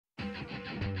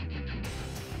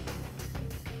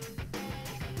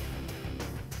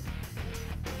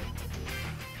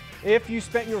If you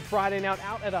spent your Friday night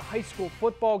out at a high school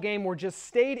football game or just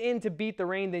stayed in to beat the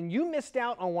rain, then you missed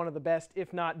out on one of the best,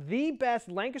 if not the best,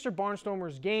 Lancaster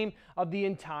Barnstormers game of the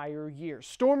entire year.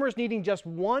 Stormers needing just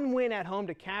one win at home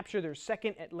to capture their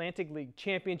second Atlantic League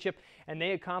championship, and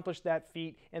they accomplished that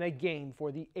feat in a game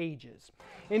for the ages.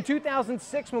 In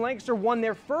 2006, when Lancaster won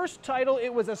their first title, it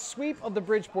was a sweep of the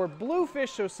Bridgeport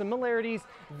Bluefish, so similarities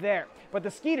there. But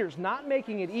the Skeeters not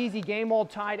making it easy, game all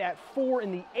tied at 4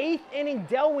 in the 8th inning.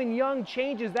 Delwyn Young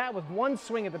changes that with one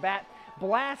swing at the bat,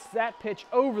 blasts that pitch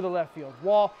over the left field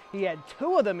wall. He had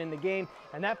 2 of them in the game,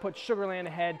 and that puts Sugar Land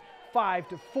ahead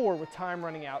 5-4 with time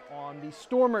running out on the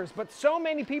Stormers. But so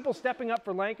many people stepping up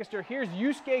for Lancaster. Here's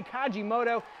Yusuke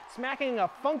Kajimoto smacking a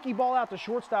funky ball out to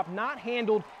shortstop, not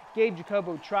handled. Gabe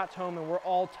Jacobo trots home, and we're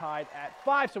all tied at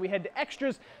 5. So we head to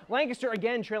extras. Lancaster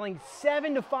again trailing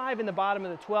 7-5 in the bottom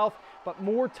of the 12th, but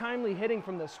more timely hitting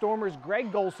from the Stormers.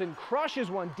 Greg Golson crushes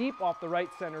one deep off the right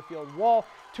center field wall.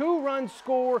 2-run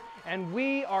score, and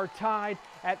we are tied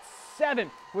at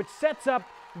 7, which sets up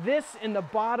this in the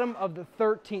bottom of the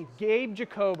 13th. Gabe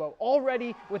Jacobo,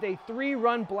 already with a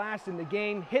 3-run blast in the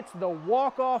game, hits the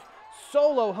walk-off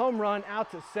solo home run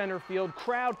out to center field.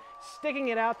 Crowd sticking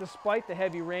it out despite the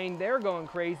heavy rain. They're going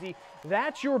crazy.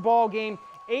 That's your ball game.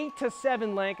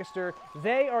 8-7 Lancaster.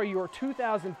 They are your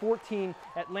 2014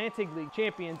 Atlantic League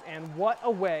champions, and what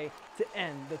a way to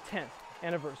end the 10th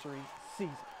anniversary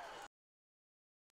season.